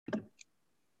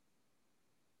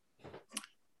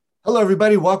Hello,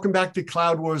 everybody. Welcome back to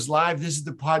Cloud Wars Live. This is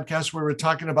the podcast where we're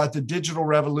talking about the digital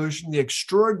revolution, the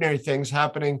extraordinary things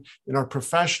happening in our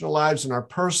professional lives and our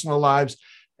personal lives.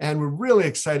 And we're really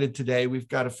excited today. We've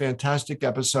got a fantastic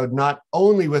episode, not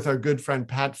only with our good friend,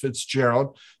 Pat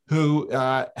Fitzgerald, who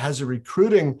has a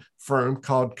recruiting firm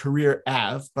called Career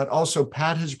Av, but also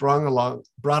Pat has brought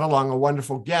along a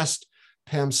wonderful guest,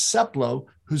 Pam Seplow,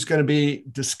 who's going to be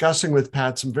discussing with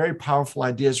Pat some very powerful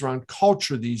ideas around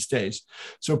culture these days.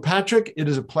 So, Patrick, it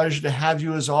is a pleasure to have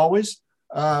you as always.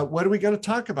 What are we going to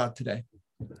talk about today?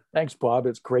 Thanks, Bob.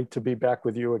 It's great to be back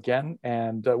with you again.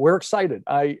 And we're excited.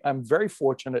 I'm very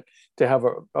fortunate to have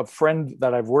a friend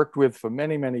that I've worked with for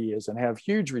many, many years and have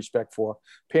huge respect for,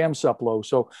 Pam Seplow.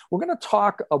 So we're going to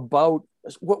talk about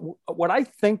what I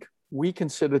think we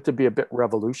consider to be a bit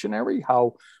revolutionary,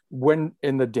 how when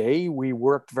in the day we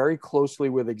worked very closely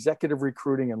with executive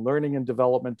recruiting and learning and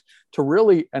development to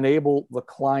really enable the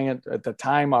client at the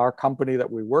time, our company that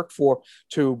we worked for,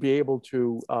 to be able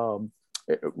to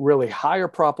really hire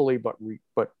properly, but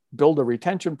build a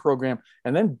retention program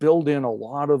and then build in a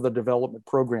lot of the development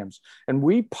programs. And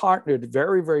we partnered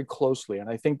very, very closely. And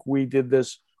I think we did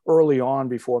this early on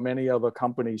before many other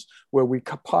companies, where we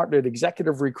partnered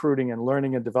executive recruiting and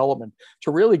learning and development to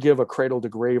really give a cradle to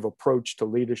grave approach to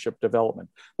leadership development.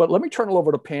 But let me turn it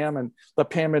over to Pam and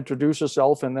let Pam introduce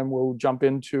herself, and then we'll jump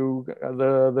into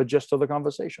the gist of the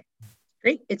conversation.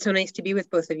 Great. It's so nice to be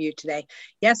with both of you today.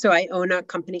 Yeah, so I own a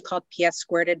company called PS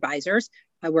Squared Advisors.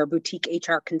 We're a boutique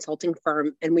HR consulting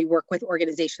firm, and we work with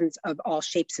organizations of all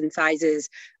shapes and sizes,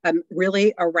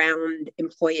 really around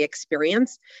employee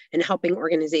experience and helping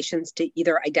organizations to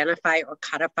either identify or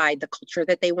codify the culture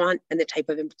that they want and the type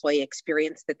of employee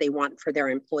experience that they want for their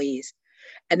employees.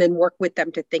 And then work with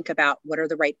them to think about what are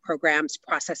the right programs,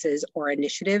 processes, or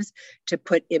initiatives to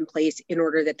put in place in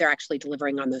order that they're actually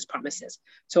delivering on those promises.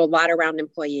 So a lot around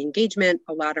employee engagement,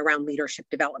 a lot around leadership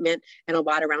development, and a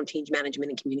lot around change management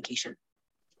and communication.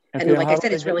 And Pam, like I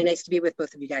said, it's really nice to be with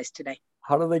both of you guys today.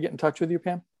 How do they get in touch with you,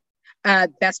 Pam?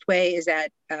 Best way is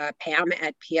at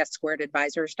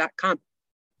pam@pssquaredadvisors.com.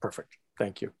 Perfect.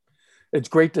 Thank you. It's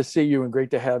great to see you and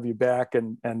great to have you back.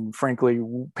 And frankly,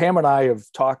 Pam and I have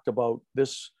talked about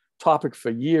this topic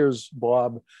for years,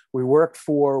 Bob. We were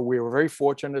very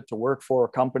fortunate to work for a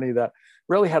company that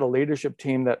really had a leadership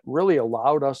team that really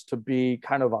allowed us to be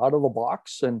kind of out of the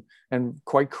box and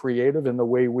quite creative in the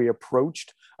way we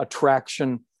approached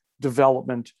attraction,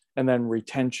 development, and then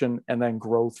retention, and then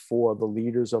growth for the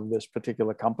leaders of this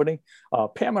particular company.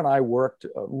 Pam and I worked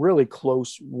really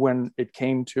close when it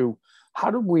came to how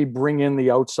did we bring in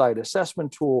the outside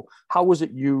assessment tool? How was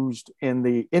it used in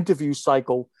the interview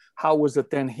cycle? How was it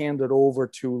then handed over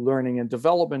to learning and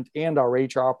development and our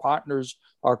HR partners,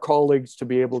 our colleagues, to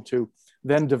be able to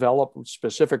then develop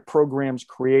specific programs,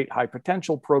 create high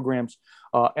potential programs,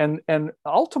 and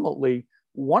ultimately,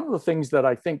 one of the things that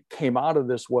I think came out of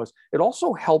this was it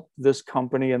also helped this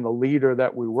company and the leader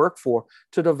that we work for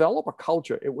to develop a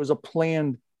culture. It was a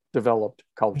planned, developed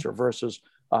culture versus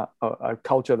a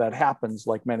culture that happens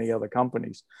like many other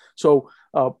companies. So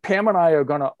Pam and I are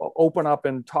going to open up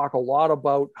and talk a lot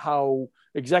about how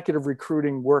executive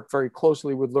recruiting worked very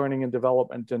closely with learning and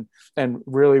development and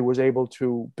really was able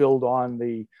to build on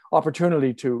the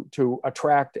opportunity to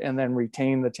attract and then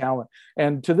retain the talent.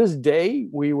 And to this day,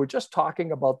 we were just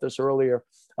talking about this earlier,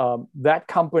 that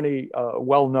company,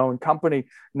 well-known company,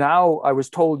 now I was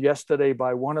told yesterday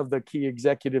by one of the key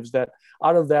executives that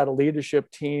out of that leadership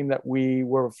team that we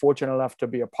were fortunate enough to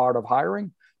be a part of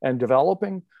hiring and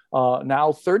developing,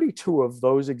 now 32 of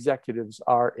those executives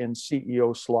are in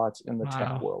CEO slots in the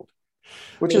tech world,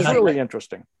 which is really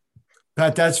interesting.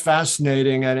 Pat, that's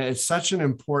fascinating. And it's such an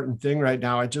important thing right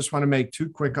now. I just want to make two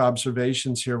quick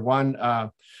observations here. One,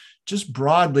 just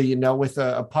broadly, with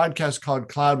a podcast called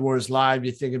Cloud Wars Live,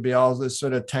 you think it'd be all this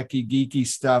sort of techie, geeky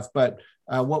stuff. But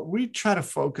what we try to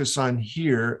focus on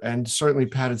here, and certainly,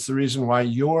 Pat, it's the reason why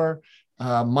your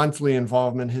monthly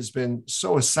involvement has been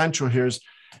so essential here, is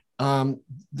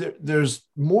there's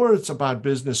more. It's about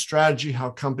business strategy, how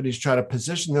companies try to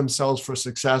position themselves for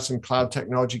success, and cloud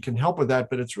technology can help with that.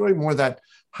 But it's really more that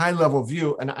high level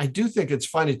view. And I do think it's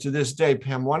funny to this day,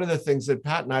 Pam, one of the things that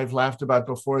Pat and I have laughed about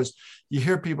before is you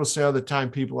hear people say all the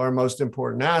time, people are our most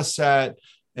important asset.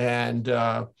 And,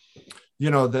 and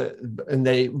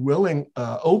they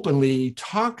openly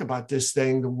talk about this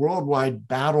thing, the worldwide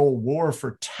battle war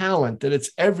for talent, that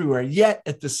it's everywhere. Yet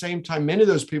at the same time, many of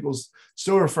those people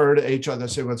still refer to HR. They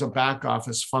say, well, it's a back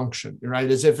office function, right?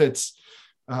 As if it's,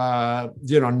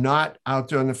 not out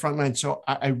there on the front line. So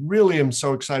I really am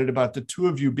so excited about the two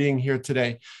of you being here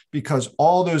today because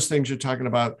all those things you're talking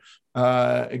about,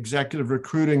 executive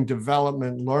recruiting,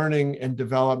 development, learning and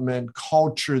development,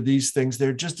 culture, these things,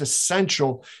 they're just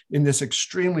essential in this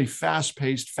extremely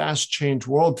fast-paced, fast-changed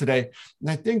world today. And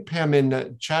I think, Pam,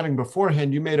 in chatting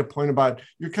beforehand, you made a point about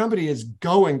your company is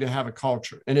going to have a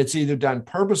culture, and it's either done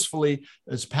purposefully,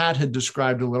 as Pat had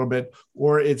described a little bit,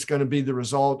 or it's going to be the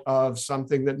result of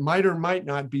something that might or might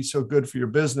not be so good for your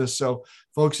business. So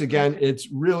folks, again, it's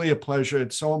really a pleasure.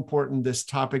 It's so important, this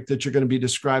topic that you're going to be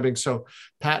describing. So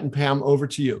Pat and Pam, over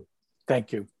to you.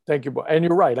 Thank you. Thank you. And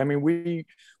you're right. I mean,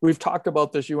 we've talked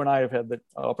about this. You and I have had the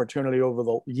opportunity over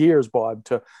the years, Bob,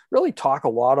 to really talk a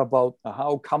lot about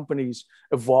how companies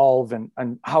evolve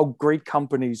and how great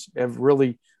companies have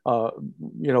really,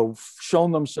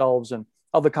 shown themselves, and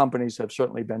other companies have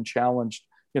certainly been challenged,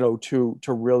 to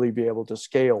really be able to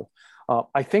scale.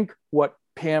 I think what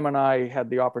Pam and I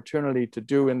had the opportunity to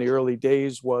do in the early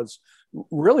days was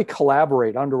really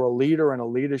collaborate under a leader and a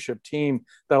leadership team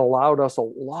that allowed us a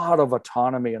lot of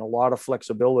autonomy and a lot of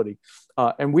flexibility.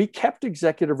 And we kept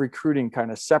executive recruiting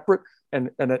kind of separate.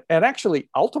 And actually,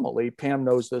 ultimately, Pam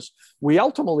knows this, we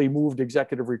ultimately moved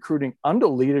executive recruiting under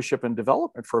leadership and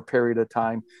development for a period of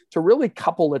time to really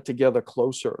couple it together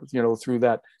closer, through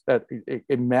that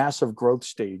a massive growth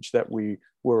stage that we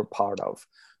were a part of.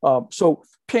 So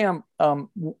Pam,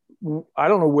 I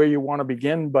don't know where you want to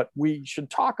begin, but we should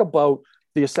talk about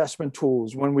the assessment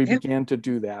tools when we began to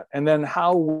do that, and then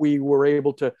how we were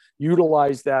able to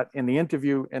utilize that in the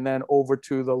interview, and then over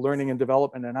to the learning and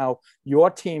development, and how your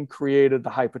team created the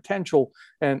high potential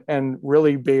and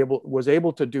really was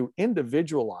able to do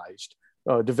individualized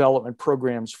development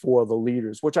programs for the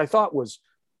leaders, which I thought was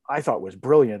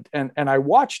brilliant. And I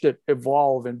watched it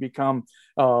evolve and become,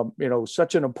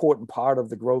 such an important part of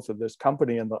the growth of this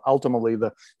company and ultimately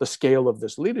the scale of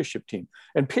this leadership team.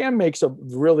 And Pam makes a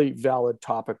really valid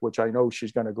topic, which I know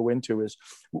she's going to go into, is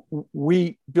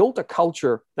we built a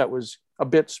culture that was a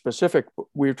bit specific.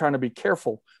 We were trying to be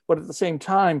careful, but at the same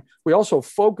time, we also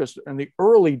focused in the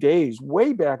early days,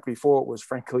 way back before it was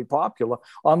frankly popular,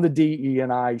 on the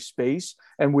DE&I space.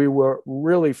 And we were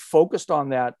really focused on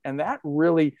that. And that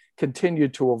really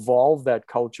continued to evolve that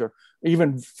culture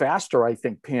even faster, I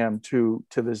think, Pam, to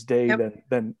this day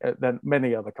than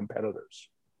many other competitors.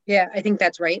 Yeah, I think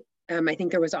that's right. I think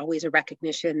there was always a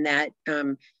recognition that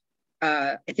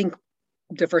I think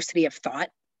diversity of thought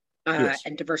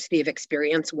and diversity of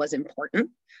experience was important.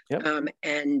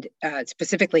 And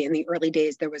specifically in the early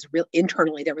days,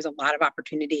 internally, there was a lot of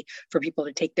opportunity for people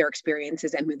to take their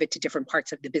experiences and move it to different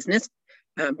parts of the business,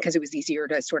 because it was easier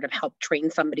to sort of help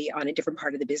train somebody on a different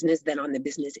part of the business than on the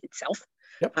business itself.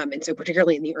 And so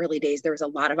particularly in the early days, there was a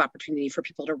lot of opportunity for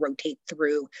people to rotate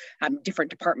through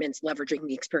different departments, leveraging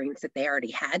the experience that they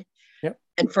already had.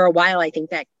 And for a while, I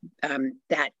think that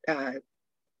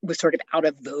was sort of out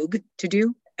of vogue to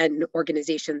do. And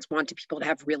organizations wanted people to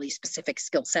have really specific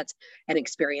skill sets and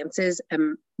experiences.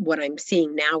 And what I'm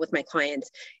seeing now with my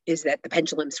clients is that the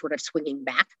pendulum's sort of swinging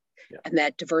back, and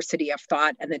that diversity of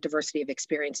thought and that diversity of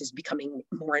experience is becoming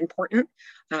more important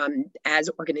as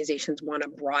organizations want to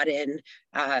broaden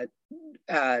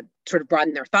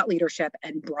their thought leadership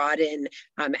and broaden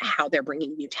how they're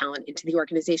bringing new talent into the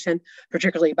organization.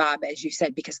 Particularly, Bob, as you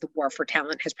said, because the war for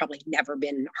talent has probably never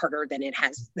been harder than it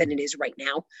is right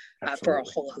now for a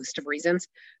whole host of reasons.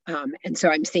 And so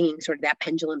I'm seeing sort of that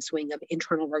pendulum swing of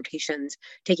internal rotations,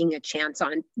 taking a chance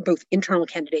on both internal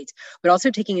candidates, but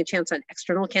also taking a chance on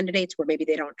external candidates where maybe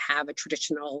they don't have the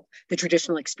traditional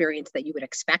experience that you would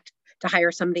expect to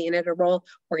hire somebody in at a role.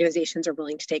 Organizations are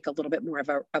willing to take a little bit more of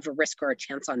a risk or a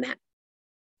chance on that.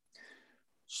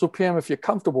 So Pam, if you're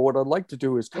comfortable, what I'd like to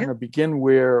do is kind of begin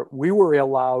where we were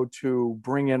allowed to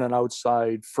bring in an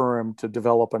outside firm to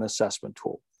develop an assessment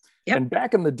tool. And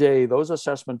back in the day, those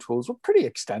assessment tools were pretty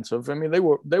extensive. I mean, they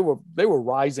were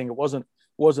rising. It wasn't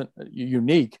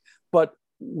unique, but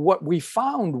what we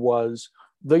found was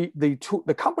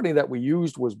the company that we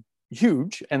used was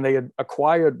huge, and they had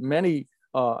acquired many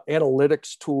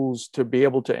analytics tools to be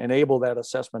able to enable that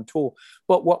assessment tool.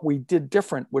 But what we did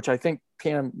different, which I think,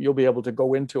 Pam, you'll be able to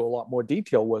go into a lot more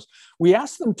detail, was we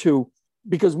asked them to,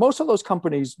 because most of those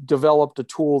companies developed a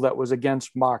tool that was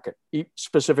against market,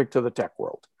 specific to the tech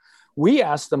world. We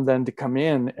asked them then to come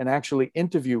in and actually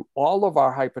interview all of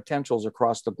our high potentials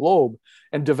across the globe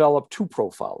and develop two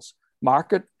profiles: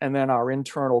 market and then our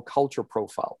internal culture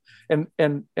profile.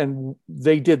 And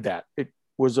they did that. It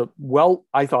was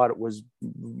I thought it was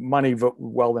money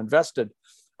well invested.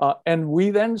 And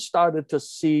we then started to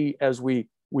see, as we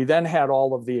then had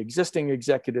all of the existing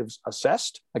executives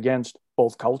assessed against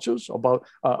both cultures, about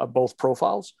both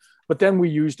profiles, but then we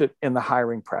used it in the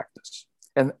hiring practice.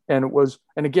 And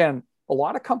again, a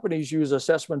lot of companies use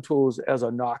assessment tools as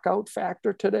a knockout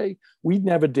factor today. We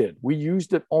never did. We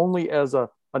used it only as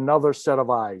another set of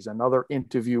eyes, another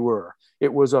interviewer.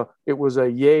 It was a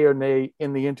yay or nay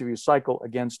in the interview cycle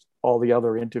against all the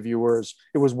other interviewers.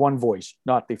 It was one voice,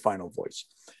 not the final voice.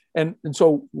 And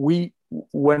so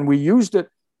when we used it,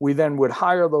 we then would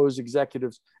hire those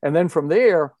executives. And then from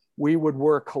there, we would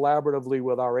work collaboratively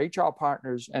with our HR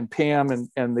partners and Pam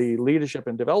and the leadership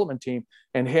and development team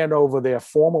and hand over their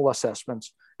formal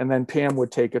assessments. And then Pam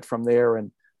would take it from there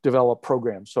and develop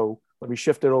programs. So let me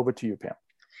shift it over to you, Pam.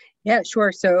 Yeah,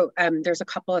 sure. So there's a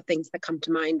couple of things that come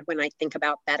to mind when I think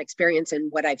about that experience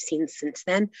and what I've seen since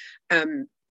then.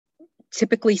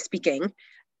 Typically speaking,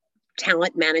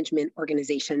 talent management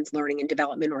organizations, learning and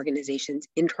development organizations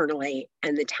internally,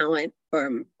 and the talent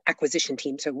acquisition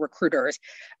team, so recruiters,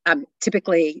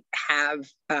 typically have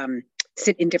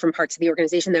sit in different parts of the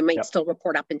organization. They might still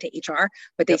report up into HR,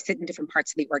 but they sit in different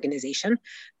parts of the organization.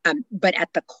 But at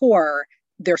the core,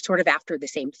 they're sort of after the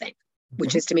same thing,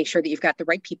 which is to make sure that you've got the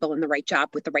right people in the right job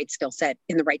with the right skill set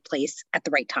in the right place at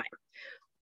the right time.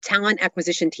 Talent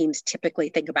acquisition teams typically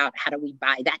think about how do we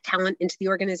buy that talent into the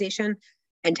organization,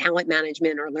 and talent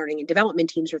management or learning and development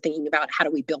teams are thinking about how do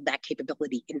we build that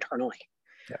capability internally.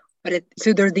 But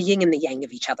so they're the yin and the yang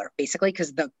of each other, basically,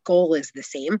 because the goal is the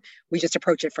same. We just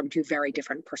approach it from two very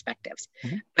different perspectives.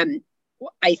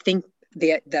 I think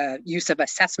the use of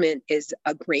assessment is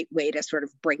a great way to sort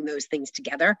of bring those things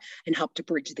together and help to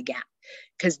bridge the gap.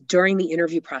 Because during the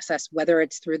interview process, whether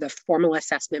it's through the formal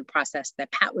assessment process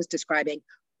that Pat was describing,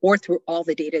 or through all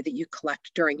the data that you collect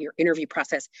during your interview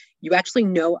process, you actually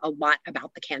know a lot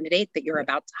about the candidate that you're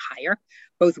about to hire,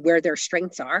 both where their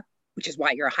strengths are, which is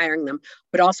why you're hiring them,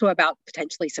 but also about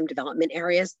potentially some development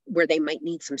areas where they might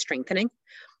need some strengthening.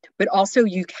 But also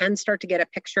you can start to get a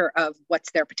picture of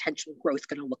what's their potential growth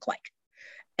going to look like.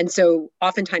 And so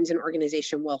oftentimes an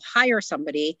organization will hire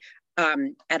somebody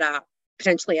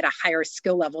potentially at a higher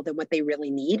skill level than what they really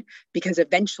need, because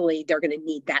eventually they're going to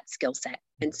need that skill set.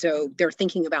 And so they're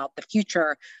thinking about the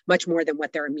future much more than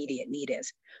what their immediate need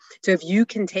is. So if you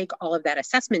can take all of that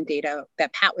assessment data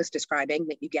that Pat was describing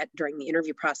that you get during the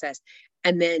interview process,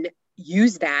 and then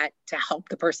use that to help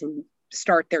the person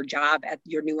start their job at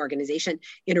your new organization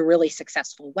in a really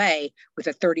successful way with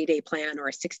a 30-day plan or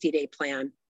a 60-day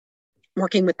plan,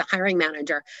 working with the hiring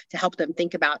manager to help them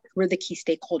think about who are the key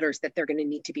stakeholders that they're going to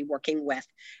need to be working with.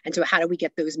 And so how do we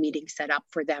get those meetings set up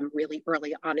for them really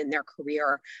early on in their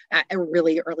career and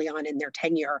really early on in their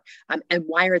tenure? And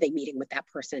why are they meeting with that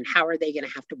person? How are they going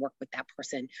to have to work with that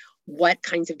person? What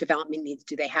kinds of development needs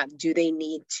do they have? Do they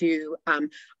need to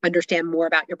understand more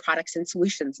about your products and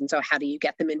solutions? And so how do you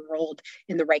get them enrolled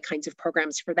in the right kinds of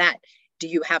programs for that? Do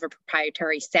you have a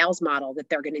proprietary sales model that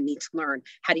they're going to need to learn?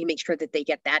 How do you make sure that they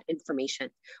get that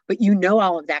information? But you know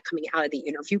all of that coming out of the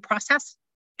interview process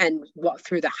and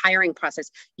through the hiring process,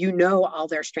 you know all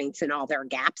their strengths and all their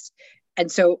gaps.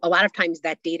 And so a lot of times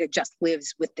that data just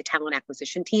lives with the talent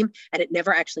acquisition team and it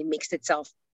never actually makes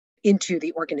itself into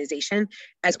the organization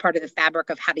as part of the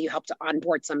fabric of how do you help to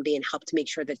onboard somebody and help to make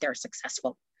sure that they're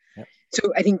successful.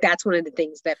 So I think that's one of the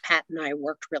things that Pat and I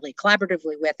worked really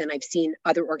collaboratively with, and I've seen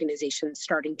other organizations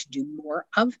starting to do more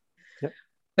of.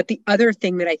 But the other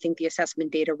thing that I think the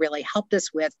assessment data really helped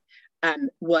us with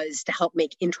was to help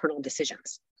make internal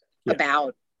decisions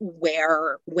about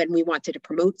when we wanted to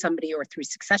promote somebody or through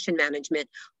succession management,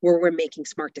 where we're making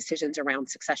smart decisions around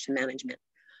succession management.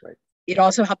 It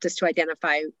also helped us to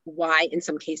identify why, in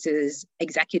some cases,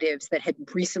 executives that had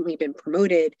recently been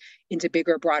promoted into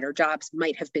bigger, broader jobs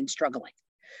might have been struggling.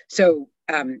 So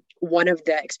one of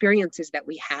the experiences that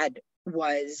we had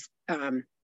was a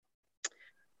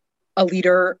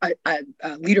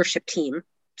leadership team.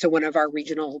 So one of our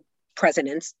regional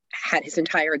presidents had his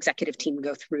entire executive team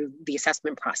go through the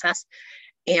assessment process.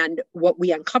 And what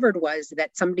we uncovered was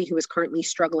that somebody who was currently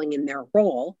struggling in their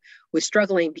role was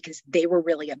struggling because they were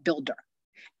really a builder.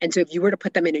 And so if you were to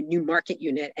put them in a new market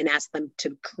unit and ask them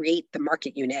to create the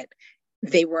market unit,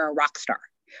 they were a rock star.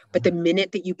 But the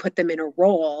minute that you put them in a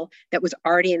role that was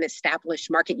already an established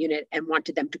market unit and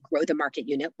wanted them to grow the market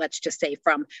unit, let's just say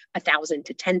from 1,000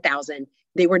 to 10,000,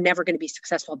 they were never going to be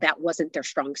successful. That wasn't their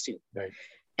strong suit.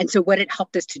 And so what it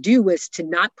helped us to do was to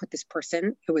not put this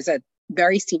person, who was a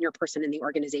very senior person in the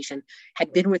organization,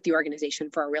 had been with the organization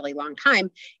for a really long time.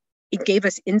 It gave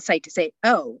us insight to say,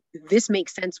 oh, this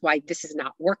makes sense why this is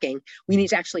not working. We need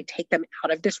to actually take them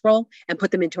out of this role and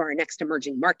put them into our next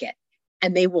emerging market,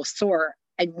 and they will soar.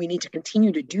 And we need to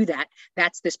continue to do that.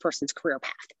 That's this person's career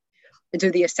path. And so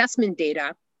the assessment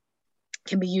data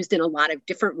can be used in a lot of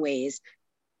different ways.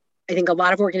 I think a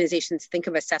lot of organizations think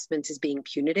of assessments as being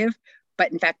punitive,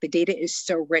 But in fact, the data is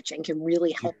so rich and can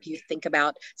really help you think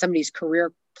about somebody's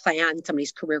career plan,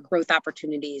 somebody's career growth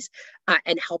opportunities,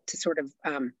 and help to sort of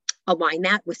align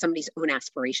that with somebody's own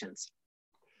aspirations.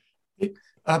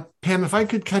 Pam, if I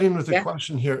could cut in with a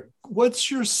question here, what's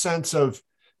your sense of,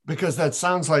 because that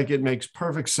sounds like it makes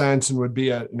perfect sense and would be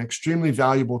an extremely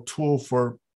valuable tool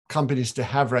for companies to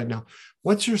have right now.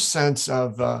 What's your sense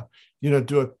of,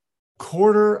 do a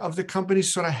quarter of the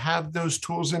companies sort of have those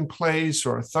tools in place,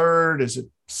 or a third? Is it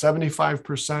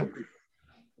 75%?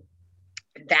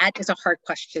 That is a hard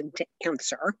question to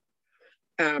answer.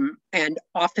 And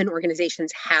often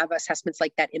organizations have assessments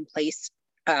like that in place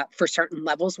for certain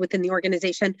levels within the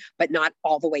organization, but not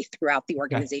all the way throughout the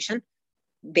organization. Okay.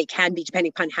 They can be,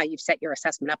 depending upon how you've set your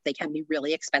assessment up, they can be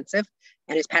really expensive.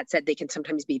 And as Pat said, they can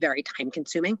sometimes be very time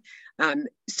consuming.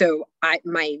 So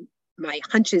my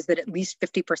hunch is that at least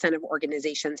 50% of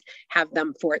organizations have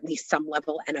them for at least some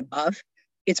level and above.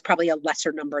 It's probably a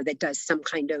lesser number that does some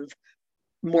kind of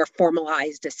more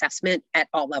formalized assessment at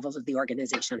all levels of the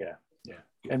organization. Yeah.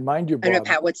 And mind you, Bob, I don't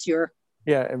know, Pat, what's your...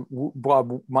 Yeah, and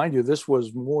Bob, mind you, this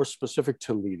was more specific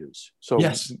to leaders. So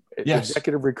yes.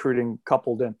 Executive recruiting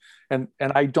coupled in, and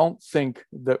I don't think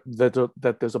that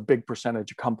there's a big percentage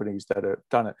of companies that have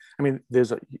done it. I mean,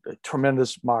 there's a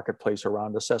tremendous marketplace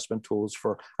around assessment tools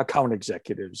for account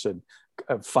executives and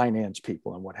finance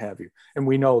people and what have you. And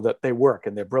we know that they work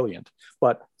and they're brilliant,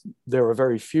 but there are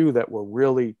very few that were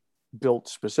really built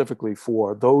specifically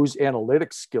for those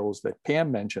analytic skills that Pam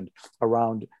mentioned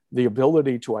around the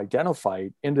ability to identify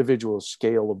individual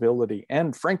scalability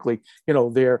and, frankly,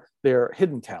 their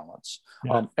hidden talents.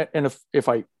 Yeah. And if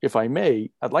I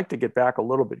may, I'd like to get back a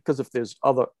little bit, because if there's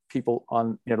other people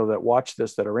on that watch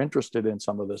this that are interested in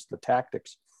some of this, the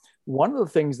tactics. One of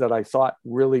the things that I thought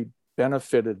really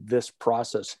benefited this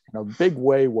process in a big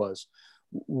way was,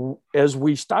 as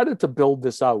we started to build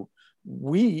this out,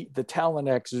 the talent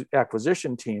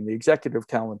acquisition team, the executive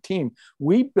talent team,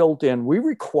 we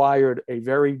required a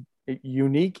very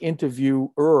unique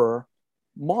interviewer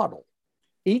model.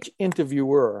 Each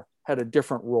interviewer had a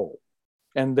different role,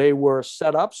 and they were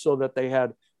set up so that they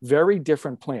had very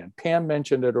different plan. Pam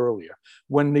mentioned it earlier.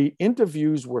 When the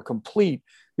interviews were complete,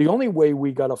 the only way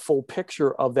we got a full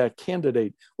picture of that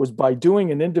candidate was by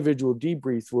doing an individual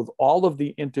debrief with all of the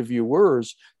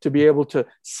interviewers to be able to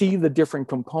see the different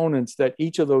components that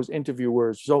each of those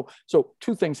interviewers. So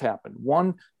two things happened.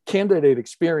 One, candidate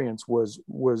experience was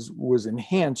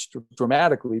enhanced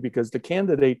dramatically because the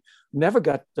candidate never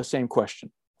got the same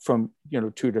question from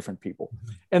two different people,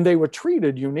 and they were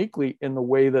treated uniquely in the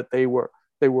way that they were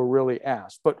really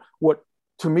asked. But what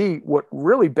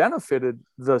really benefited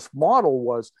this model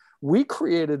was we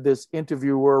created this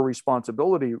interviewer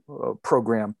responsibility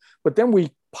program, but then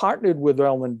we partnered with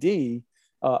L&D,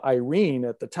 Irene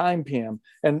at the time, Pam,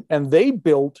 and they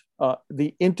built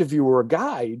the interviewer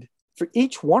guide for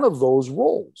each one of those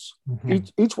roles,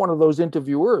 each one of those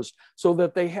interviewers, so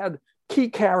that they had key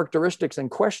characteristics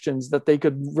and questions that they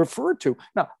could refer to.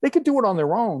 Now, they could do it on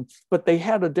their own, but they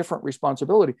had a different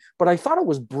responsibility. But I thought it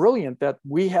was brilliant that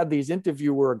we had these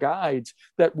interviewer guides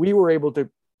that we were able to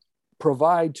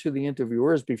provide to the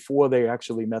interviewers before they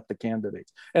actually met the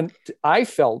candidates. And I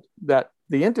felt that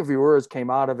the interviewers came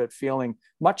out of it feeling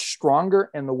much stronger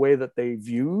in the way that they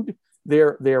viewed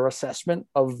their assessment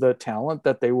of the talent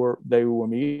that they were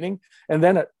meeting. And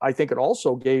then I think it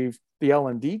also gave the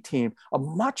L&D team a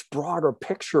much broader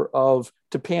picture of,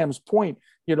 to Pam's point,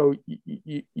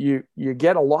 you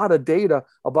get a lot of data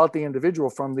about the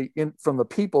individual from the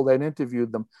people that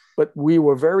interviewed them, but we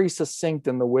were very succinct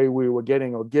in the way we were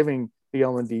giving the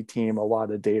L&D team a lot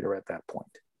of data at that point.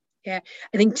 Yeah,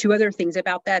 I think two other things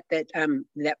about that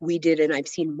we did, and I've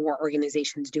seen more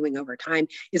organizations doing over time,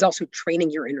 is also training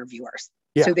your interviewers.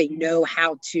 Yeah. So they know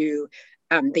how to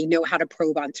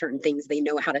probe on certain things. They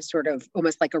know how to sort of,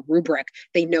 almost like a rubric,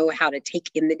 they know how to take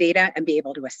in the data and be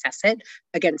able to assess it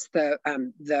against the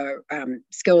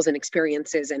skills and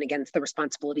experiences and against the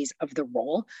responsibilities of the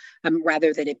role,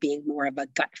 rather than it being more of a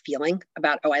gut feeling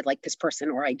about, oh, I like this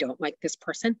person or I don't like this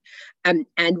person. And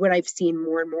what I've seen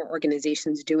more and more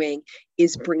organizations doing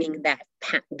is bringing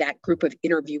that group of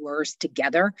interviewers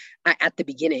together at the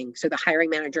beginning. So the hiring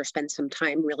manager spends some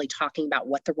time really talking about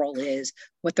what the role is,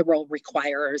 what the role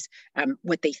requires,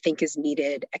 what they think is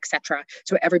needed, et cetera.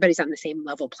 So everybody's on the same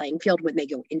level playing field when they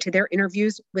go into their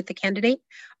interviews with the candidate,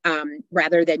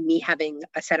 rather than me having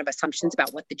a set of assumptions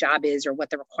about what the job is or what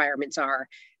the requirements are,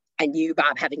 and you,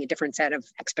 Bob, having a different set of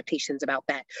expectations about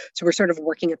that. So we're sort of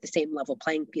working at the same level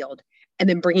playing field, and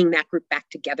then bringing that group back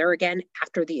together again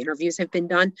after the interviews have been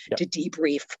done to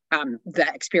debrief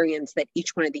the experience that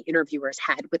each one of the interviewers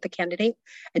had with the candidate.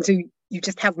 And so you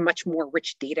just have much more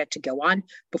rich data to go on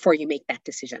before you make that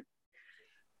decision.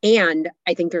 And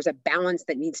I think there's a balance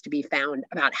that needs to be found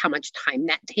about how much time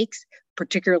that takes,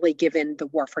 particularly given the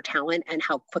war for talent and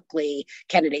how quickly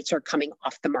candidates are coming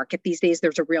off the market these days.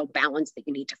 There's a real balance that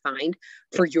you need to find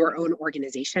for your own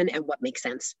organization and what makes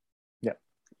sense. Yeah.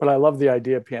 But I love the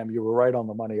idea, Pam. You were right on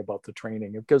the money about the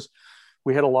training, because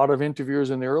we had a lot of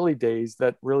interviewers in the early days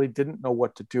that really didn't know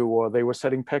what to do, or they were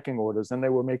setting pecking orders and they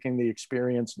were making the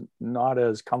experience not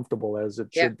as comfortable as it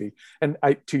should be. And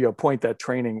to your point, that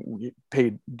training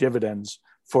paid dividends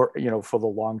for the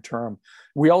long term.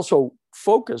 We also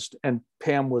focused, and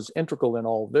Pam was integral in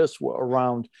all of this,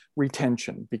 around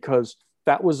retention, because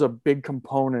that was a big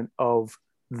component of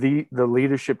the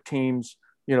leadership team's,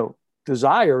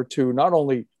 desire to not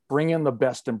only bring in the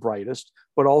best and brightest,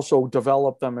 but also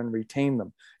develop them and retain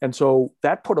them. And so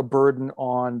that put a burden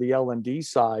on the L&D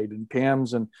side and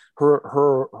Pam's and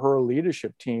her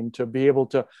leadership team to be able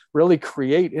to really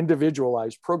create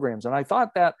individualized programs. And I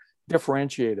thought that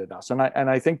differentiated us. And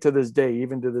I think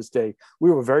even to this day, we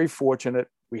were very fortunate.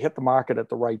 We hit the market at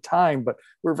the right time, but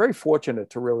we're very fortunate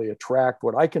to really attract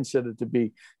what I consider to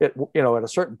be, at a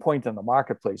certain point in the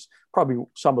marketplace, probably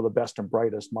some of the best and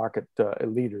brightest market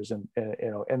leaders in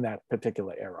that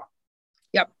particular era.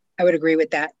 Yep, I would agree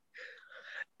with that.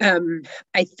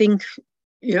 I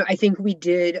think we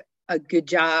did a good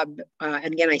job.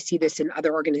 And again, I see this in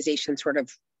other organizations sort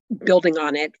of building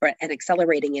on it and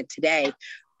accelerating it today,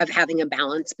 of having a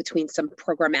balance between some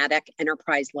programmatic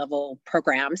enterprise level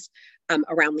programs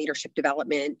around leadership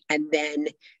development, and then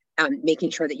making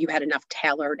sure that you had enough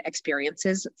tailored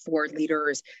experiences for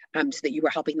leaders so that you were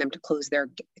helping them to close their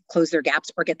gaps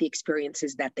or get the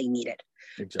experiences that they needed.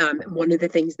 Exactly. One of the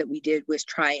things that we did was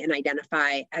try and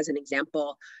identify, as an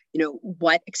example,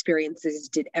 what experiences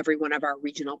did every one of our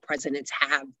regional presidents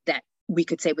have that we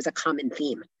could say was a common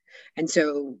theme. And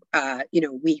so,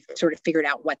 we sort of figured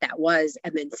out what that was,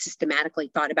 and then systematically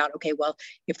thought about, okay, well,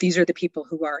 if these are the people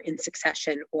who are in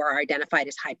succession or are identified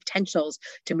as high potentials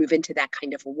to move into that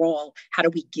kind of a role, how do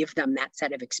we give them that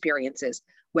set of experiences?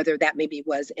 Whether that maybe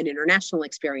was an international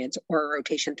experience or a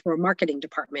rotation through a marketing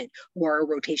department or a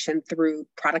rotation through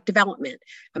product development.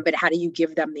 But how do you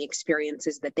give them the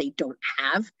experiences that they don't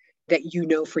have, that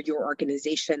for your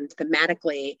organization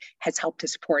thematically has helped to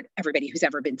support everybody who's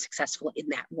ever been successful in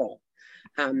that role,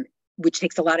 which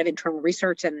takes a lot of internal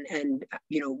research and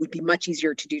would be much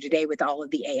easier to do today with all of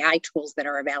the AI tools that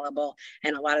are available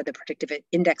and a lot of the predictive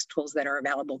index tools that are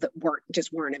available that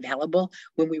weren't available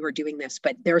when we were doing this.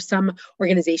 But there are some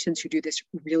organizations who do this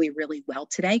really, really well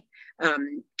today.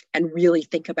 And really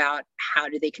think about how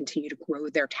do they continue to grow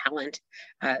their talent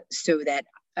so that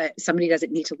somebody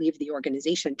doesn't need to leave the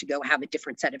organization to go have a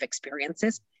different set of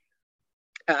experiences.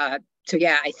 I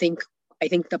think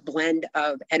the blend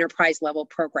of enterprise level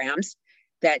programs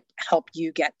that help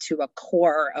you get to a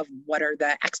core of what are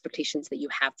the expectations that you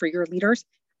have for your leaders,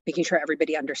 making sure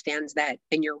everybody understands that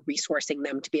and you're resourcing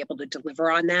them to be able to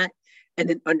deliver on that. And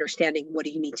then understanding what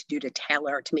do you need to do to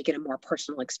tailor to make it a more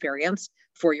personal experience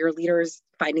for your leaders,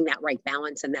 finding that right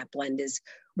balance. And that blend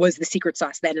was the secret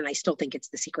sauce then. And I still think it's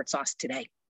the secret sauce today.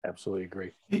 Absolutely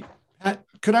agree.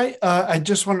 Could I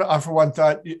just wanted to offer one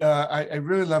thought. I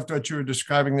really loved what you were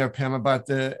describing there, Pam, about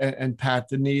and Pat,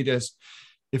 the need is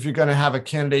if you're going to have a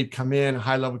candidate come in, a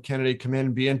high level candidate come in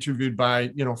and be interviewed by,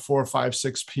 4, 5,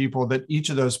 6 people, that each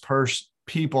of those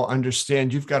people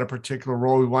understand you've got a particular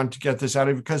role. We want to get this out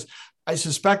of, because I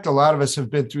suspect a lot of us have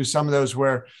been through some of those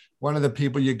where one of the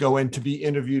people you go in to be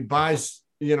interviewed by,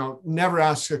 never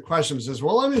asks a question, says,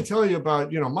 well, let me tell you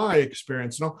about, my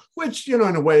experience, which, in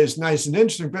a way is nice and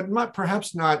interesting, but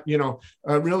perhaps not,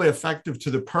 really effective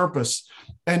to the purpose.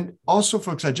 And also,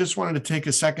 folks, I just wanted to take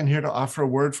a second here to offer a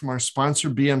word from our sponsor,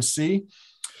 BMC.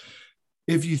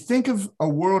 If you think of a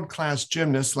world-class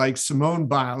gymnast like Simone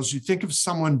Biles, you think of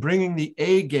someone bringing the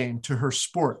A game to her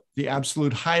sport, the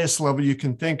absolute highest level you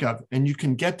can think of, and you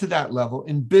can get to that level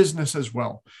in business as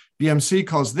well. BMC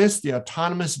calls this the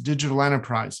autonomous digital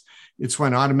enterprise. It's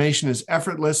when automation is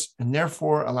effortless and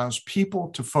therefore allows people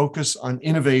to focus on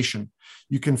innovation.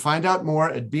 You can find out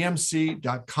more at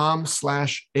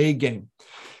bmc.com/agame.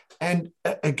 And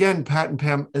again, Pat and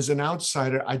Pam, as an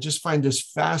outsider, I just find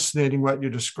this fascinating what you're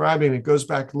describing. It goes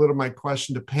back a little to my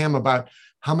question to Pam about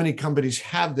how many companies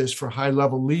have this for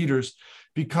high-level leaders,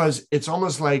 because it's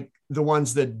almost like the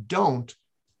ones that don't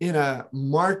in a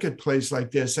marketplace like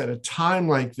this, at a time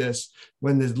like this,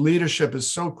 when the leadership is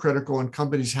so critical and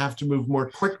companies have to move more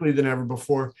quickly than ever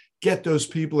before, get those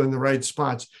people in the right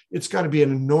spots, it's got to be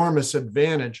an enormous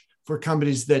advantage for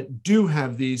companies that do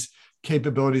have these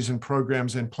capabilities and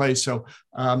programs in place. So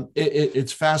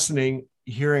it's fascinating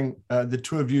hearing the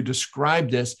two of you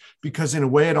describe this, because in a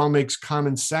way it all makes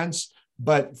common sense.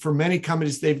 But for many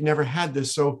companies, they've never had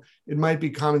this. So it might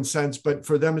be common sense, but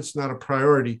for them, it's not a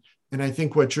priority. And I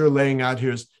think what you're laying out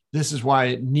here is this is why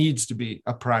it needs to be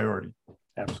a priority.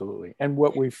 Absolutely. And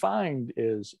what we find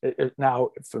is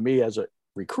now, for me as a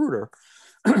recruiter,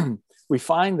 we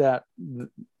find that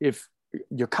if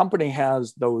your company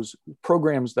has those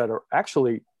programs that are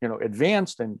actually,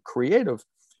 advanced and creative,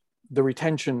 the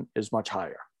retention is much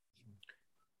higher.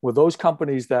 With those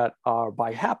companies that are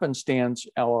by happenstance,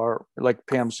 or like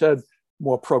Pam said,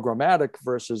 more programmatic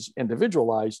versus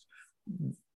individualized,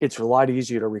 it's a lot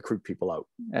easier to recruit people out.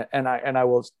 And I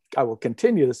will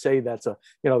continue to say that's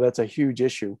a huge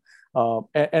issue.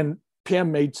 And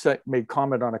Pam made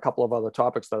comment on a couple of other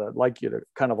topics that I'd like you to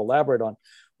kind of elaborate on.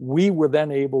 We were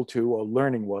then able to, or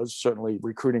learning was, certainly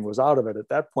recruiting was out of it at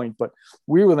that point, but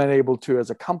we were then able to, as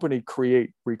a company,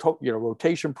 create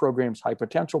rotation programs, high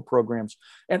potential programs.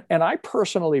 And I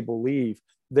personally believe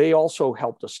they also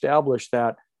helped establish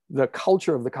that the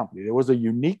culture of the company. There was a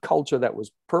unique culture that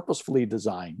was purposefully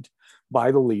designed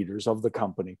by the leaders of the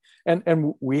company.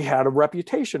 And we had a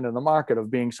reputation in the market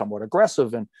of being somewhat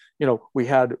aggressive. And,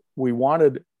 we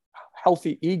wanted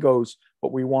healthy egos,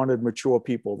 but we wanted mature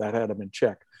people that had them in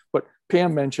check. But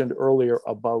Pam mentioned earlier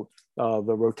about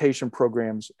the rotation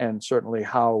programs, and certainly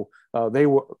how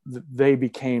they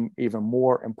became even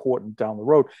more important down the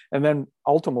road, and then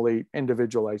ultimately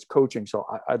individualized coaching. So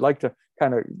I'd like to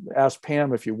kind of ask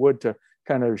Pam, if you would, to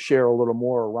kind of share a little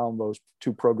more around those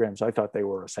two programs. I thought they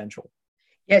were essential.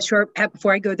 Yeah, sure. Pat,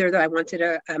 before I go there, though, I wanted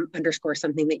to underscore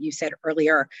something that you said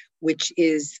earlier, which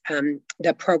is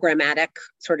the programmatic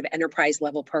sort of enterprise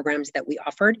level programs that we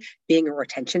offered being a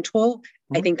retention tool.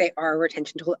 Mm-hmm. I think they are a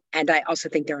retention tool, and I also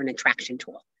think they're an attraction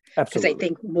tool. Because I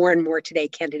think more and more today,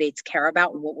 candidates care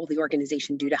about what will the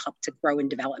organization do to help to grow and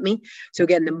develop me. So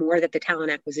again, the more that the talent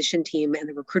acquisition team and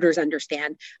the recruiters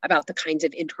understand about the kinds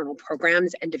of internal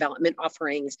programs and development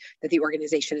offerings that the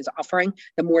organization is offering,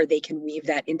 the more they can weave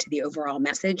that into the overall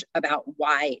message about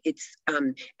why it's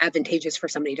advantageous for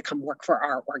somebody to come work for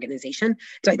our organization.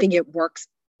 So I think it works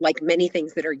like many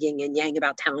things that are yin and yang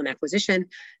about talent acquisition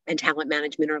and talent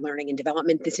management or learning and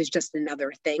development. This is just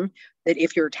another thing that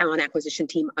if your talent acquisition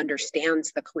team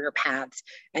understands the career paths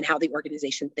and how the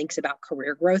organization thinks about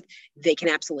career growth, they can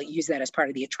absolutely use that as part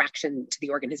of the attraction to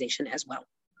the organization as well.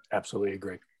 Absolutely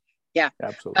agree. Yeah.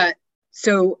 Absolutely.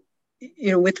 So,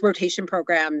 with rotation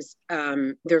programs,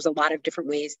 there's a lot of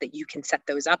different ways that you can set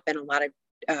those up, and a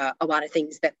lot of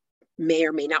things that may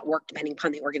or may not work depending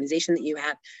upon the organization that you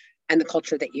have and the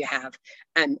culture that you have.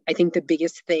 And I think the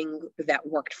biggest thing that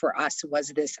worked for us was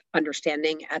this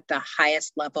understanding at the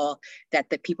highest level that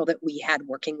the people that we had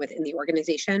working within the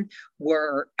organization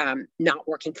were not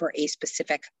working for a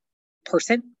specific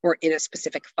person or in a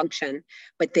specific function,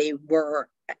 but they were,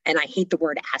 and I hate the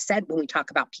word asset when we talk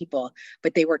about people,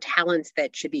 but they were talents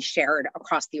that should be shared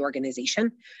across the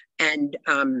organization. And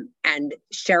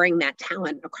sharing that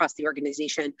talent across the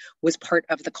organization was part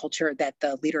of the culture that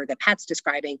the leader that Pat's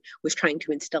describing was trying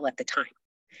to instill at the time.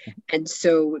 And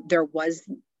so there was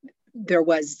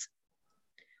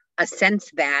a sense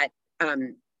that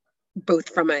both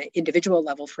from an individual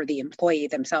level for the employee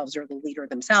themselves or the leader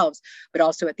themselves, but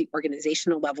also at the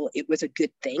organizational level, it was a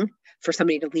good thing for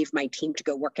somebody to leave my team to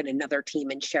go work in another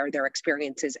team and share their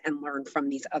experiences and learn from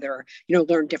these other,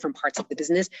 learn different parts of the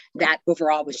business. That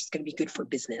overall was just going to be good for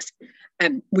business,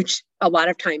 which a lot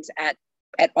of times at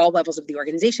all levels of the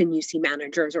organization, you see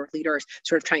managers or leaders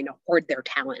sort of trying to hoard their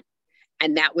talent.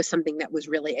 And that was something that was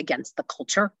really against the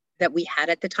culture that we had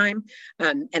at the time.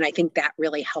 And I think that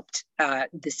really helped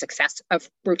the success of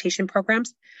rotation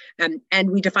programs. And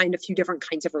we defined a few different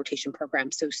kinds of rotation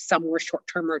programs. So some were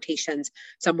short-term rotations,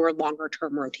 some were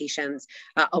longer-term rotations.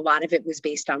 A lot of it was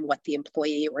based on what the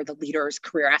employee or the leader's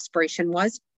career aspiration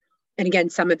was. And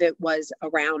again, some of it was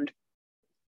around,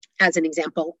 as an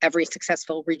example, every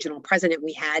successful regional president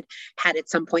we had at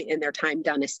some point in their time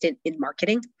done a stint in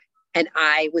marketing. And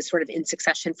I was sort of in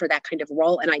succession for that kind of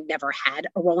role, and I never had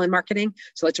a role in marketing.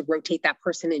 So let's rotate that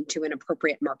person into an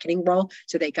appropriate marketing role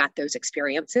so they got those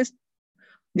experiences.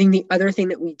 Then the other thing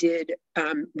that we did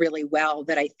really well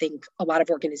that I think a lot of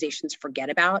organizations forget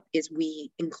about is we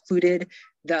included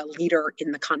the leader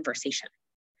in the conversation.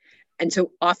 And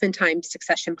so oftentimes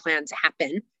succession plans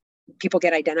happen people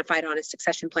get identified on a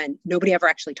succession plan, nobody ever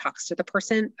actually talks to the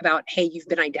person about, hey, you've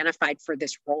been identified for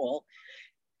this role.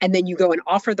 And then you go and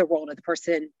offer the role to the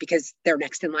person because they're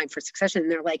next in line for succession.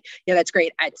 And they're like, yeah, that's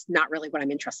great. It's not really what I'm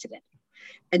interested in.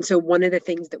 And so one of the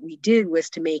things that we did was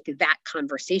to make that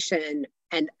conversation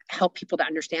and help people to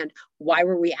understand, why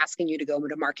were we asking you to go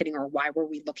into marketing, or why were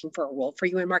we looking for a role for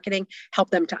you in marketing, help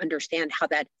them to understand how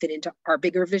that fit into our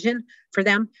bigger vision for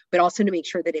them, but also to make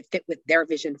sure that it fit with their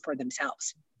vision for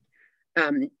themselves.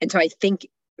 And so I think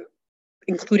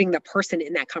including the person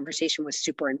in that conversation was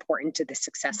super important to the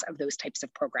success of those types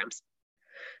of programs.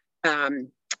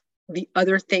 The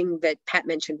other thing that Pat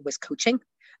mentioned was coaching.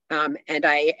 And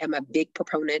I am a big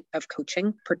proponent of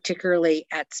coaching, particularly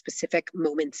at specific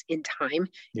moments in time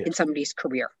in somebody's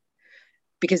career.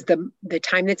 Because the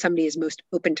time that somebody is most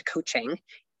open to coaching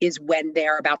is when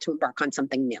they're about to embark on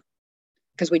something new.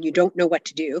 Because when you don't know what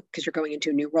to do, because you're going into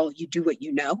a new role, you do what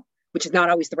you know, which is not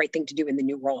always the right thing to do in the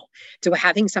new role. So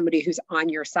having somebody who's on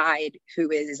your side,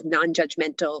 who is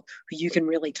non-judgmental, who you can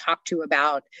really talk to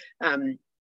about and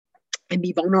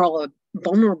be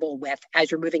vulnerable with as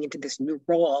you're moving into this new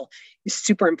role is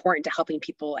super important to helping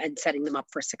people and setting them up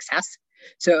for success.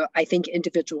 So I think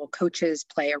individual coaches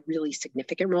play a really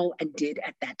significant role, and did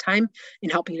at that time, in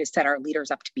helping to set our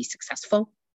leaders up to be successful.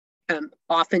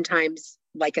 Oftentimes,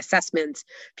 like assessments,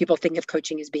 people think of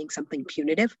coaching as being something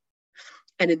punitive.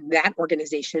 And in that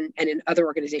organization and in other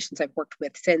organizations I've worked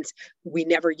with since, we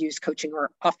never used coaching, or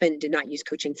often did not use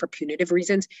coaching for punitive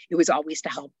reasons. It was always to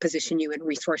help position you and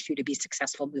resource you to be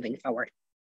successful moving forward.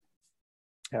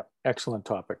 Yeah, excellent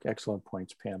topic. Excellent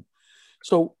points, Pam.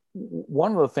 So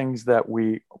one of the things that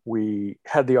we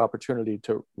had the opportunity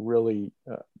to really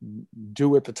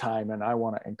do at the time, and I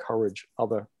want to encourage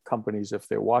other companies, if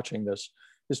they're watching this,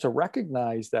 is to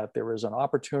recognize that there is an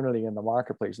opportunity in the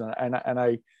marketplace.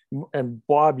 And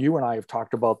Bob, you and I have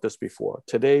talked about this before.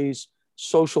 Today's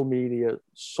social media,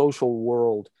 social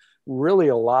world really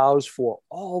allows for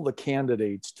all the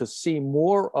candidates to see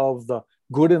more of the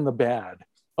good and the bad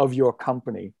of your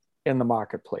company in the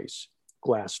marketplace.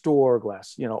 Glassdoor,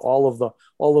 all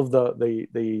of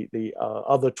the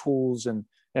other tools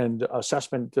and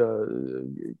assessment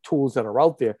tools that are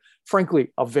out there,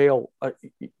 frankly, avail.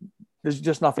 There's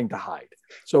just nothing to hide.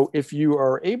 So if you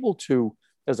are able to,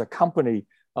 as a company,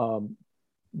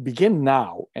 begin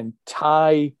now and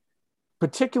tie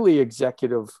particularly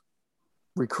executive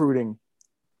recruiting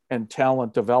and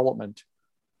talent development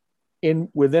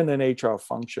within an HR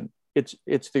function, it's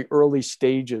the early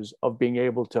stages of being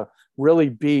able to really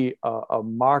be a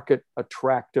market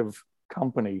attractive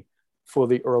company for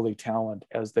the early talent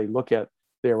as they look at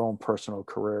their own personal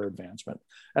career advancement.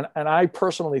 And I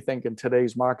personally think in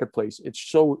today's marketplace,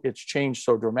 it's changed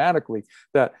so dramatically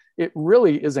that it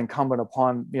really is incumbent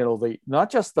upon,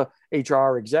 not just the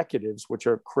HR executives, which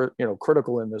are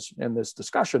critical in this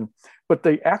discussion, but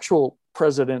the actual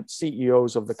president,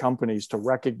 CEOs of the companies to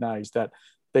recognize that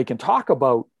they can talk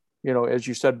about, as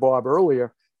you said, Bob,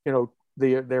 earlier,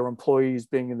 their employees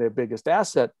being their biggest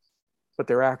asset, but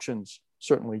their actions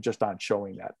certainly just aren't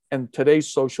showing that. And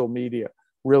today's social media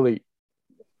really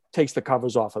takes the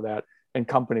covers off of that, and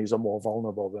companies are more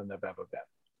vulnerable than they've ever been.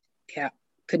 Yeah,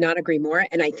 could not agree more.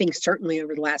 And I think certainly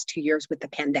over the last 2 years with the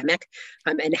pandemic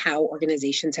and how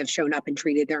organizations have shown up and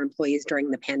treated their employees during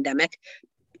the pandemic,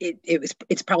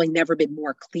 it's probably never been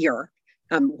more clear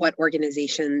what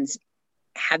organizations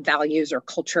have values or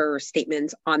culture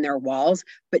statements on their walls,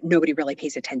 but nobody really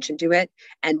pays attention to it.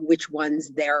 And which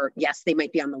ones they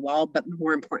might be on the wall, but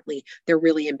more importantly, they're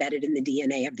really embedded in the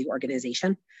DNA of the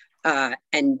organization.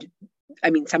 And I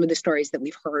mean, some of the stories that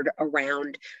we've heard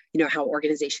around, how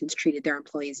organizations treated their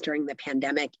employees during the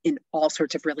pandemic in all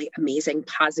sorts of really amazing,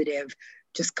 positive,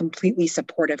 just completely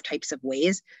supportive types of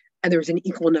ways. And there was an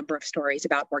equal number of stories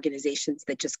about organizations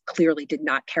that just clearly did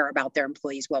not care about their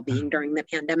employees' well-being during the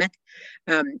pandemic.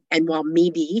 And while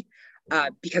maybe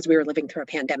because we were living through a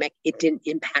pandemic, it didn't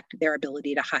impact their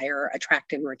ability to hire,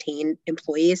 attract, and retain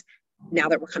employees, now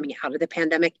that we're coming out of the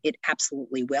pandemic, it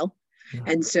absolutely will. Yeah.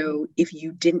 And so if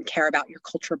you didn't care about your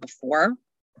culture before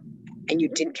and you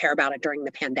didn't care about it during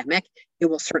the pandemic, it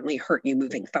will certainly hurt you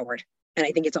moving forward. And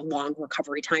I think it's a long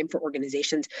recovery time for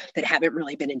organizations that haven't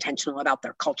really been intentional about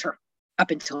their culture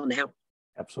up until now.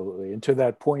 Absolutely. And to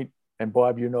that point, and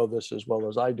Bob, you know this as well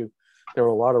as I do, there are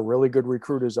a lot of really good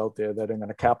recruiters out there that are going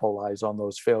to capitalize on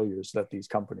those failures that these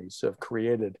companies have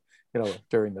created,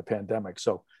 during the pandemic.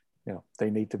 So, they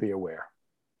need to be aware.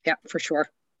 Yeah, for sure.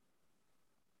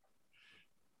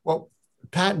 Well,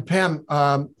 Pat and Pam,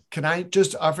 can I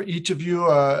just offer each of you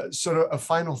sort of a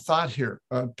final thought here?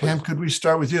 Pam, could we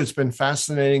start with you? It's been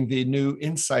fascinating, the new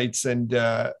insights and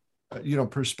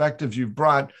perspectives you've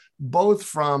brought, both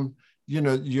from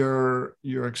your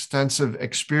extensive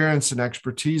experience and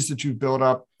expertise that you've built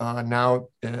up now,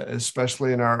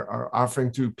 especially in our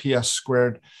offering through PS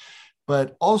Squared,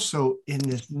 but also in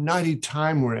this nutty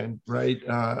time we're in, right?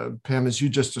 Pam, as you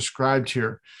just described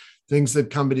here, things that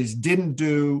companies didn't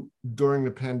do during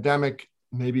the pandemic.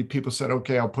 Maybe people said,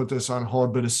 okay, I'll put this on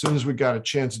hold, but as soon as we got a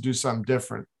chance to do something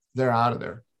different, they're out of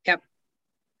there. Yep.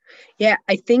 Yeah,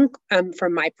 I think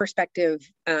from my perspective,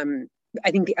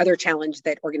 I think the other challenge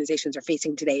that organizations are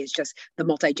facing today is just the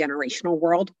multi-generational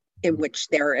world in which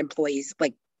their employees,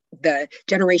 like the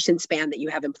generation span that you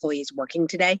have employees working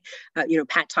today.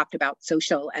 Pat talked about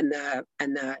social and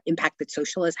the impact that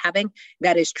social is having.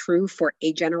 That is true for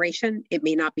a generation. It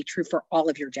may not be true for all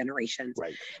of your generations.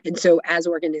 Right. And so as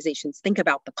organizations think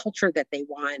about the culture that they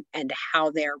want and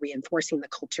how they're reinforcing the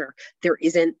culture, there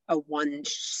isn't a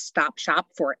one-stop shop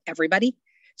for everybody,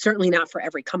 certainly not for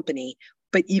every company.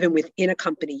 But even within a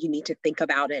company, you need to think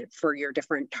about it for your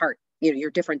different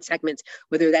your different segments,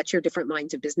 whether that's your different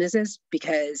lines of businesses,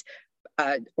 because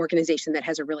organization that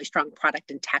has a really strong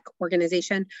product and tech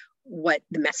organization, what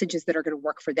the messages that are going to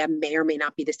work for them may or may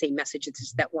not be the same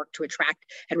messages that work to attract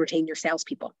and retain your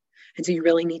salespeople. And so you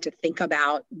really need to think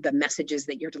about the messages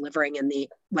that you're delivering and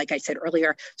like I said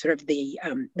earlier, sort of the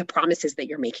promises that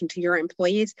you're making to your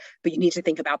employees. But you need to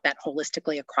think about that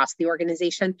holistically across the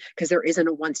organization, because there isn't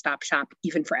a one-stop shop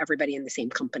even for everybody in the same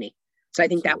company. So I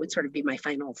think that would sort of be my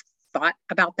final thought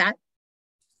about that.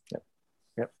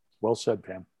 Yep. Well said,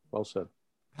 Pam. Well said.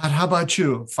 Pat, how about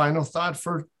you? Final thought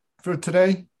for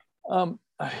today?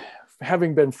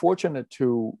 Having been fortunate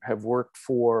to have worked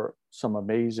for some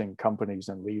amazing companies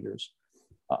and leaders,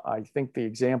 I think the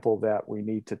example that we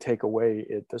need to take away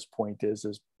at this point is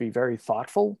be very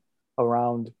thoughtful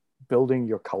around building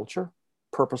your culture,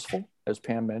 purposeful, as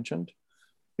Pam mentioned.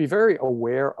 Be very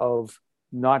aware of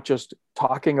not just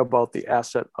talking about the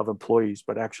asset of employees,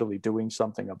 but actually doing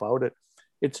something about it.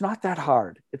 It's not that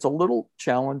hard. It's a little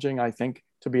challenging, I think,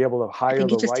 to be able to hire the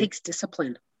right. It just takes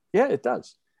discipline. Yeah, it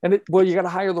does. And you got to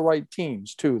hire the right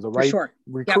teams too, the right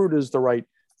recruiters, the right,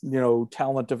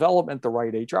 talent development, the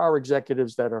right HR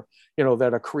executives that are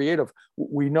creative.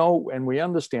 We know and we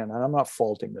understand, and I'm not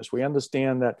faulting this. We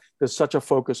understand that there's such a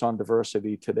focus on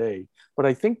diversity today, but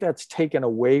I think that's taken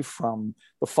away from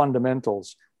the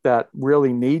fundamentals that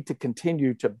really need to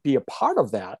continue to be a part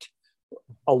of that,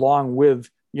 along with,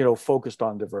 focused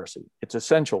on diversity. It's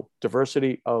essential.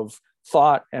 Diversity of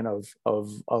thought and of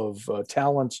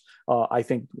talents, I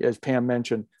think, as Pam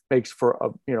mentioned, makes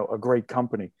for a great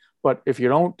company. But if you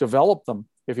don't develop them,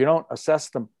 if you don't assess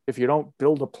them, if you don't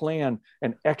build a plan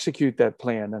and execute that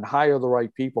plan and hire the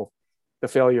right people, the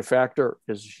failure factor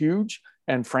is huge.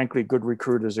 And frankly, good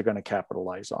recruiters are going to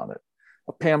capitalize on it.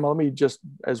 Pam, let me just,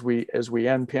 as we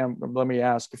end, Pam, let me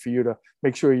ask for you to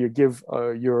make sure you give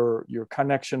your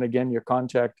connection again, your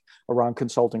contact around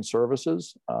consulting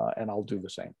services, and I'll do the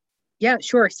same. Yeah,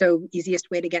 sure. So easiest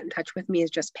way to get in touch with me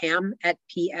is just Pam at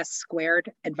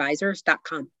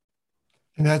pssquaredadvisors.com.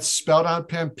 And that's spelled out,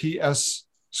 Pam, PS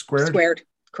squared? Squared,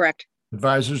 correct.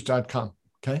 Advisors.com.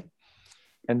 Okay.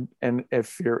 And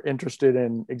if you're interested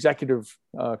in executive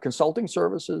consulting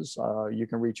services, you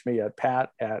can reach me at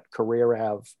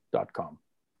pat@careerav.com.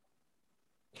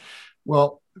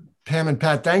 Well, Pam and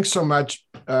Pat, thanks so much.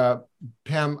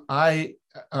 Pam, I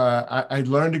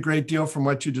learned a great deal from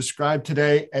what you described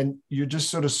today, and you're just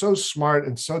sort of so smart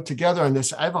and so together on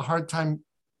this. I have a hard time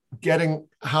getting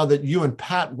how that you and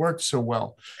Pat worked so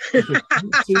well.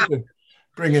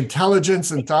 Bring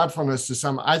intelligence and thoughtfulness to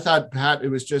some. I thought, Pat, it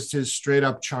was just his straight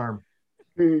up charm.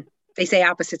 They say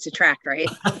opposites attract, right?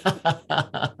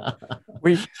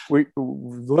 we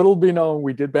little be known,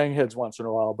 we did bang heads once in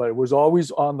a while, but it was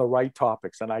always on the right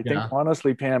topics. And I think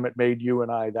honestly, Pam, it made you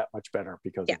and I that much better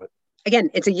because of it.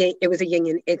 Again, it's a yin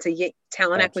and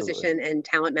talent acquisition and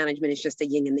talent management is just a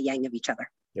yin and the yang of each other.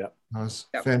 Yeah. That's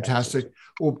fantastic.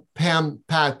 Well, Pam,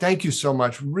 Pat, thank you so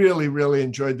much. Really, really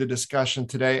enjoyed the discussion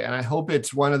today. And I hope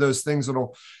it's one of those things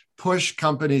that'll push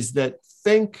companies that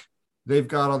think they've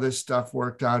got all this stuff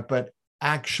worked out, but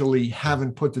actually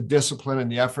haven't put the discipline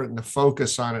and the effort and the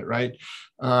focus on it, right?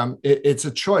 It's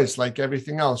a choice like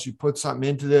everything else. You put something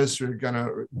into this, you're going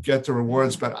to get the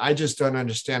rewards. But I just don't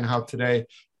understand how today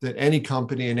that any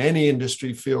company in any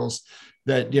industry feels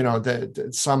that,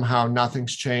 that somehow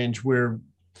nothing's changed. We're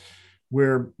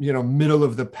middle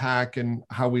of the pack and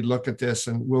how we look at this,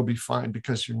 and we'll be fine,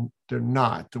 because they're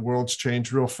not. The world's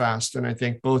changed real fast. And I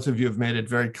think both of you have made it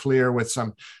very clear with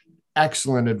some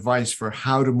excellent advice for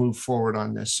how to move forward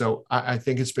on this. So I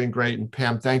think it's been great. And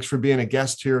Pam, thanks for being a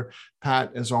guest here.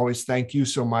 Pat, as always, thank you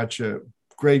so much.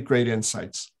 Great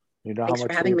insights. You know Thanks how for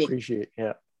much having we me. appreciate,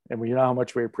 yeah. And we know how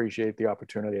much we appreciate the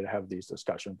opportunity to have these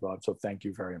discussions, Bob. So thank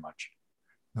you very much.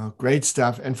 Oh, great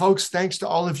stuff. And folks, thanks to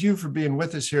all of you for being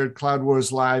with us here at Cloud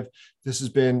Wars Live. This has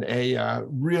been a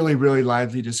really, really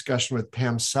lively discussion with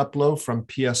Pam Seplow from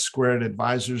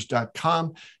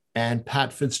pssquaredadvisors.com and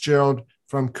Pat Fitzgerald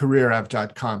from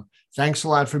careerev.com. Thanks a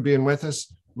lot for being with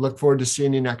us. Look forward to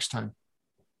seeing you next time.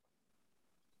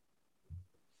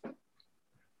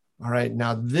 All right,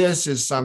 now this is something